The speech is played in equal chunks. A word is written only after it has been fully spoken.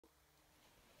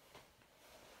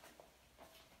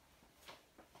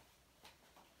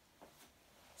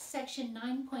Section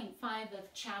 9.5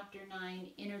 of Chapter 9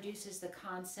 introduces the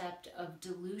concept of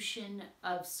dilution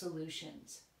of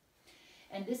solutions.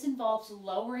 And this involves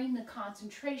lowering the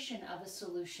concentration of a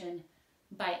solution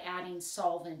by adding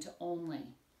solvent only.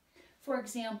 For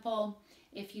example,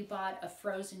 if you bought a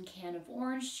frozen can of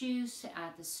orange juice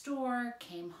at the store,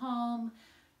 came home,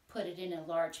 put it in a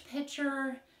large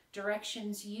pitcher,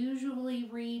 directions usually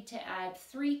read to add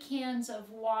 3 cans of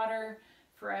water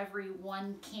for every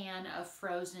 1 can of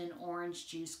frozen orange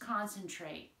juice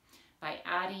concentrate. By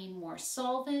adding more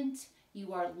solvent,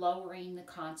 you are lowering the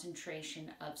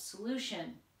concentration of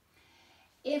solution.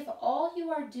 If all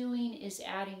you are doing is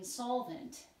adding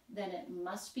solvent, then it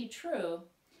must be true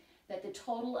that the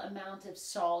total amount of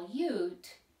solute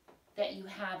that you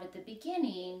have at the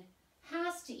beginning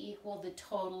has to equal the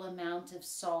total amount of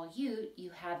solute you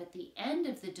have at the end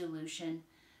of the dilution,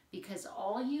 because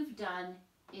all you've done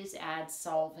is add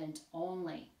solvent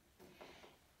only.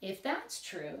 If that's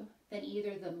true, then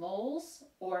either the moles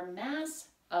or mass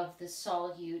of the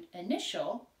solute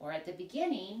initial, or at the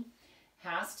beginning,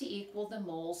 has to equal the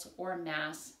moles or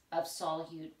mass of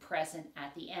solute present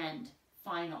at the end,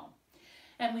 final.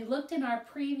 And we looked in our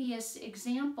previous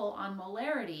example on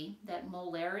molarity that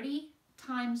molarity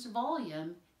times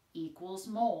volume equals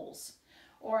moles.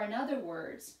 Or in other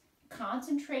words,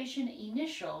 concentration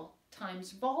initial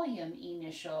times volume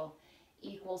initial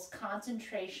equals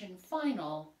concentration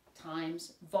final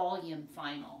times volume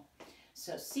final.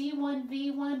 So C1,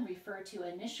 V1 refer to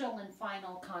initial and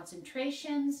final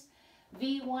concentrations.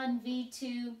 V1,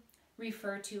 V2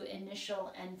 refer to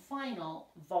initial and final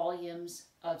volumes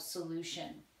of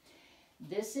solution.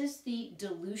 This is the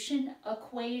dilution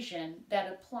equation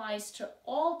that applies to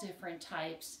all different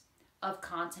types of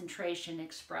concentration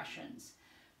expressions.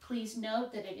 Please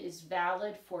note that it is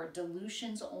valid for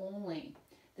dilutions only.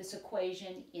 This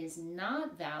equation is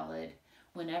not valid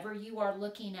whenever you are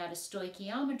looking at a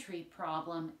stoichiometry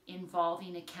problem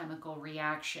involving a chemical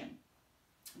reaction.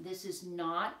 This is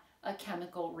not a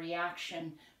chemical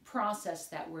reaction process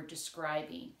that we're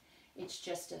describing. It's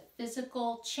just a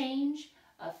physical change,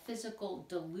 a physical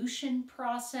dilution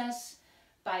process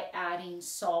by adding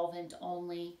solvent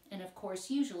only, and of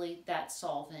course usually that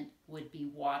solvent would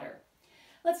be water.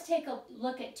 Let's take a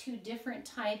look at 2 different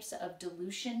types of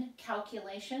dilution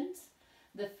calculations.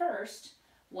 The first,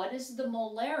 what is the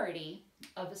molarity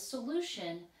of a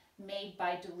solution made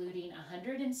by diluting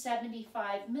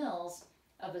 175 mils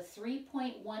of a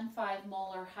 3.15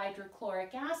 molar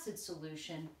hydrochloric acid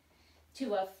solution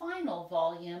to a final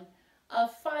volume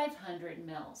of 500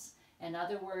 mils. In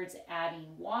other words,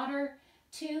 adding water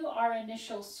to our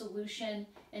initial solution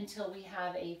until we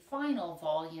have a final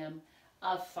volume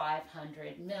of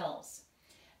 500 mils.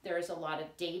 There is a lot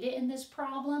of data in this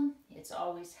problem. It's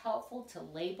always helpful to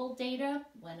label data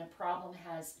when a problem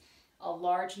has a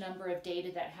large number of data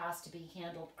that has to be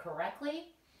handled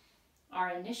correctly.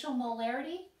 Our initial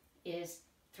molarity is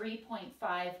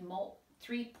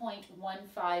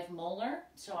 3.15 molar,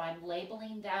 so I'm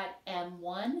labeling that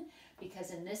M1 because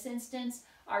in this instance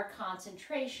our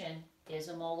concentration is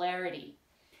a molarity.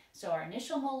 So our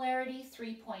initial molarity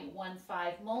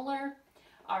 3.15 molar,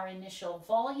 our initial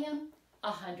volume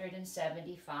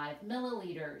 175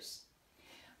 milliliters.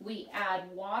 We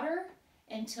add water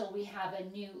until we have a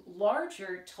new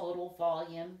larger total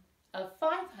volume of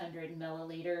 500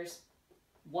 milliliters.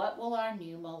 What will our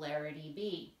new molarity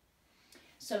be?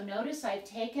 So notice I've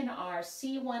taken our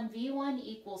C1V1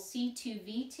 equals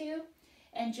C2V2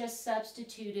 and just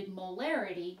substituted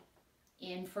molarity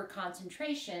in for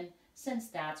concentration since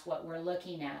that's what we're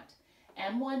looking at.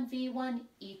 M1V1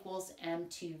 equals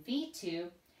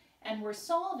M2V2, and we're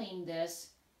solving this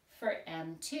for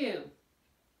M2.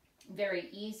 Very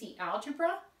easy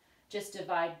algebra. Just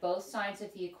divide both sides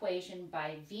of the equation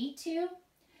by V2,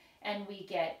 and we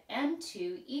get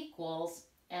M2 equals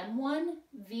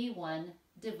M1V1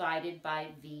 divided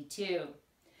by V2.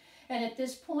 And at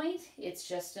this point, it's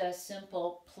just a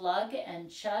simple plug and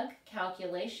chug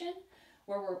calculation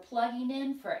where we're plugging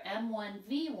in for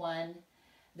M1V1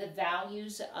 the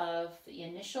values of the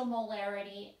initial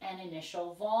molarity and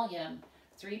initial volume,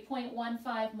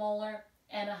 3.15 molar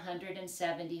and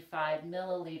 175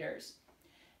 milliliters.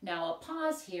 Now a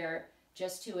pause here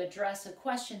just to address a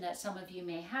question that some of you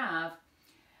may have.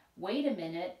 Wait a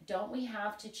minute, don't we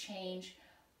have to change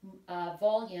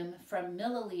volume from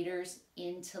milliliters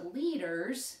into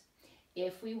liters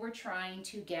if we were trying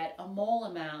to get a mole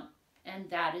amount? And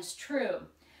that is true.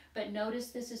 But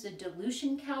notice this is a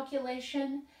dilution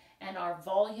calculation and our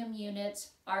volume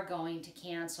units are going to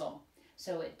cancel.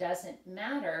 So it doesn't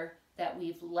matter that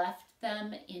we've left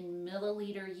them in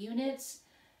milliliter units.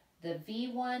 the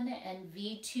V1 and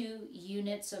V2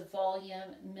 units of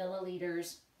volume,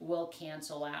 milliliters, will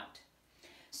cancel out.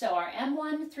 So our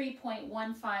M1,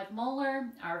 3.15 molar,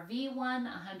 our V1,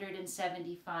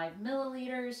 175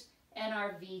 milliliters, and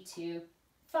our V2,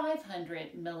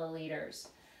 500 milliliters.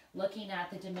 Looking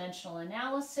at the dimensional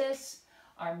analysis,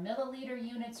 our milliliter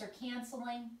units are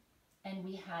canceling, and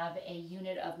we have a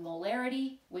unit of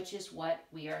molarity, which is what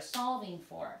we are solving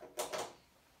for.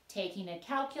 Taking a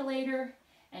calculator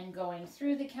and going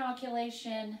through the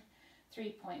calculation,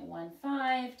 3.15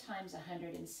 times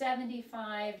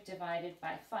 175 divided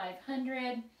by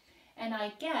 500, and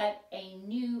I get a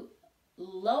new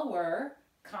lower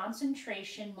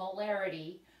concentration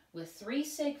molarity with 3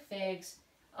 sig figs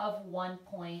of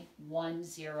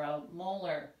 1.10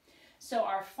 molar. So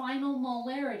our final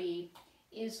molarity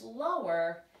is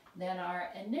lower than our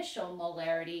initial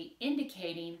molarity,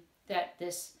 indicating that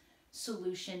this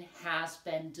solution has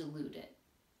been diluted.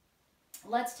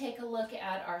 Let's take a look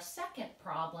at our second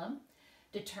problem.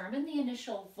 Determine the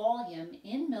initial volume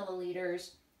in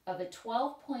milliliters of a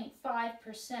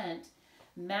 12.5%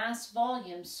 mass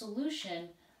volume solution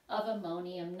of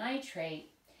ammonium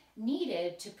nitrate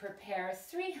needed to prepare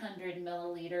 300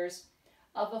 milliliters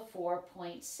of a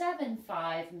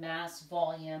 4.75 mass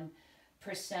volume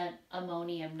percent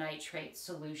ammonium nitrate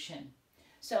solution.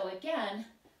 So again,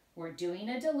 we're doing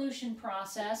a dilution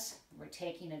process. We're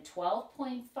taking a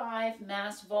 12.5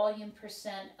 mass volume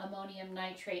percent ammonium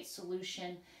nitrate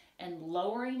solution and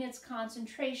lowering its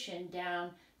concentration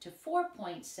down to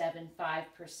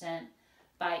 4.75%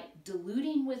 by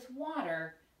diluting with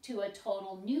water to a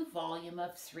total new volume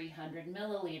of 300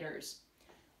 milliliters.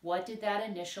 What did that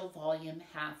initial volume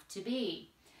have to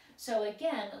be? So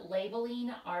again,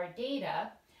 labeling our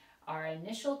data, our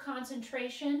initial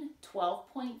concentration,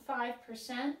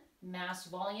 12.5% mass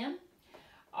volume.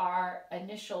 Our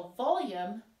initial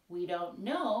volume, we don't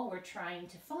know, we're trying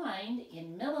to find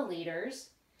in milliliters.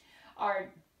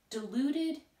 Our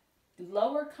diluted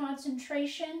lower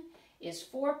concentration is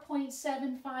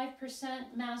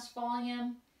 4.75% mass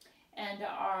volume, and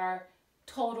our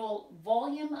total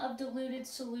volume of diluted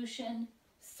solution,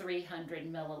 300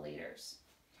 milliliters.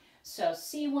 So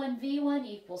C1V1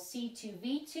 equals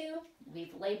C2V2.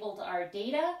 We've labeled our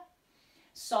data.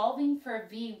 Solving for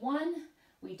V1,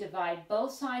 we divide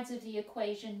both sides of the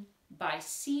equation by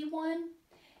C1,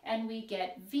 and we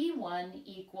get V1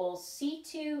 equals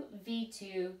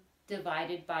C2V2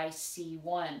 divided by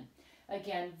C1.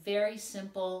 Again, very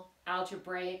simple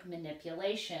algebraic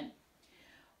manipulation.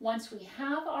 Once we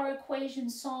have our equation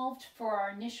solved for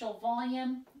our initial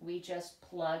volume, we just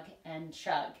plug and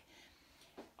chug.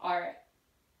 Our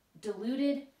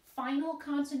diluted final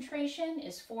concentration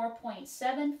is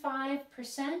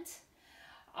 4.75%.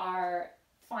 Our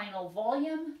final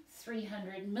volume,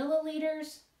 300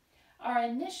 milliliters. Our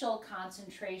initial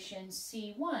concentration,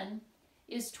 C1,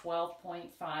 is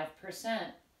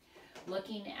 12.5%.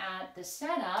 Looking at the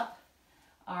setup,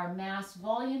 our mass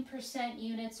volume percent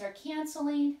units are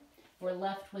canceling. We're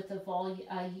left with a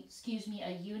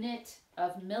unit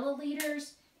of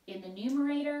milliliters in the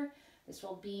numerator. This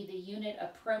will be the unit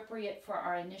appropriate for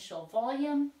our initial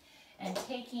volume. And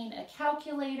taking a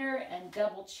calculator and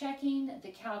double checking the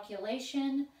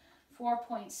calculation,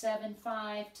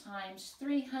 4.75 times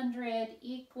 300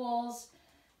 equals,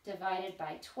 divided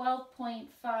by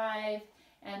 12.5,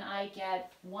 and I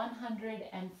get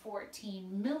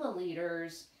 114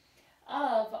 milliliters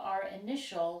of our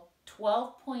initial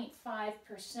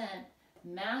 12.5%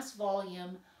 mass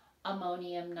volume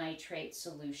ammonium nitrate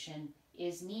solution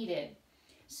is needed.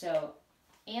 So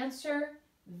answer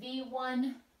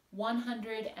V1,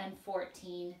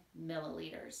 114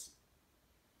 milliliters.